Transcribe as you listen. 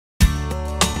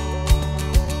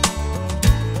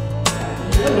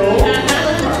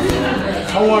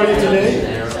How are you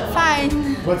today?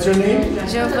 Fine. What's your name?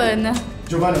 Giovanna,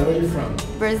 Giovanna, where are you from?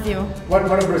 Brazil. What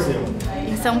part of Brazil?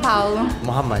 Em São Paulo.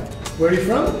 Muhammad. Where are you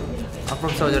from? I'm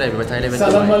from Saudi Arabia, but I live in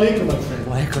Salam Dubai. alaikum, my friend.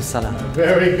 Wa alaikum salam.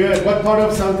 Very good. What part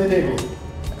of Saudi Arabia?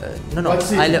 No, What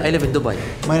city? I live in Dubai.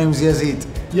 My name is Yazid.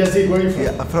 Yazid, where are you from?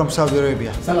 Yeah, from Saudi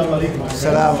Arabia. Salam alaikum, my friend.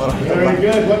 Salam wa Very rahmatullah.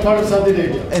 good. What part of Saudi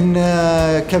Arabia? In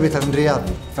capital in Riyadh.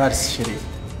 Fars Sharif.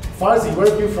 Farsi, where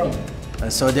are you from?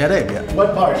 Saudi Arabia.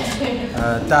 What part?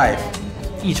 Taif.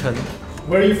 Yicheng,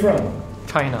 Where are you from?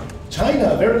 China,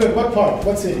 China. Very good. What part?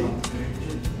 What city?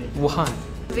 Wuhan,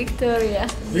 Victoria.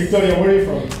 Victoria, where are you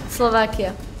from?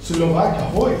 Slovakia. Slovakia.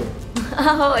 Ahoy.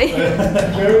 Ahoy.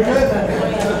 Very good.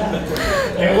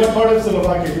 And what part of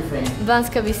Slovakia are you from?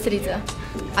 Banska Bystrica.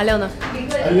 Alena.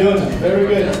 Alyona. Very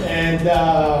good. And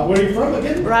where are you from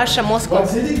again? Russia, Moscow. What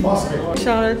city? Moscow.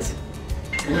 Charlotte.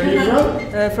 Where are you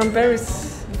from? From Paris.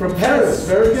 From Paris.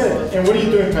 Very good. And what do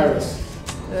you do in Paris?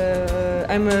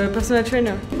 I'm a personal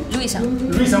trainer. Luisa.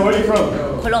 Luisa, where are you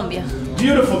from? Colombia.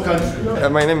 Beautiful country.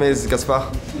 My name is Gaspar.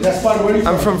 Gaspar, where are you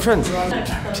from? I'm from France.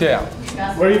 Pierre,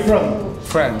 Where are you from?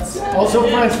 France, Also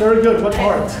France. Very good. What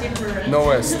part?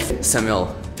 Northwest,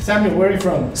 Samuel, Samuel, where are you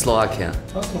from? Slovakia.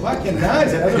 Oh, Slovakia.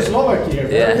 Nice. Another Slovak here.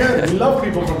 Very Yeah. good. We love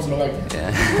people from Slovakia.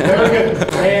 Yeah. Very good.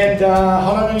 And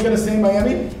how long are you going to stay in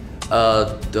Miami?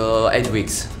 8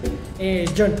 weeks.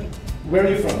 John. Where are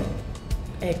you from?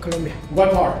 Colombia.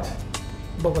 What part?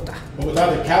 Bogota. Bogota,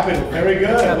 the capital. Very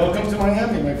good. Welcome to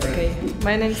Miami, my friend. Okay.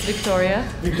 My name is Victoria.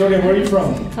 Victoria, where are you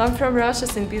from? I'm from Russia,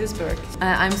 St. Petersburg.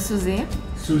 I'm Suzy.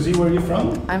 Susie, where are you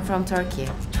from? I'm from Turkey.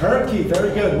 Turkey.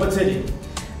 Very good. What city?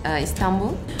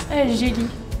 Istanbul. Julie.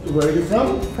 Where are you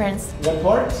from? France. What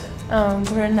part?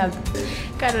 Grenoble.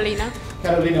 Carolina,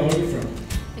 Carolina, where are you from?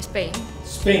 Spain.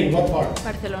 Spain. What part?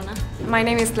 Barcelona. My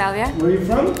name is Claudia. Where are you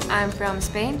from? I'm from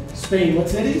Spain, Spain. What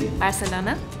city?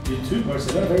 Barcelona. You too,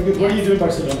 Barcelona. Very good. What do you do in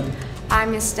Barcelona?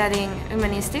 I'm studying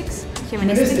humanistics.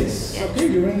 Humanistics. Yes. Okay,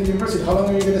 you're in the university. How long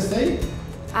are you going to stay?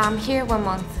 I'm here 1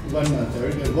 month. 1 month.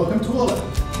 Very good. Welcome to OHLA.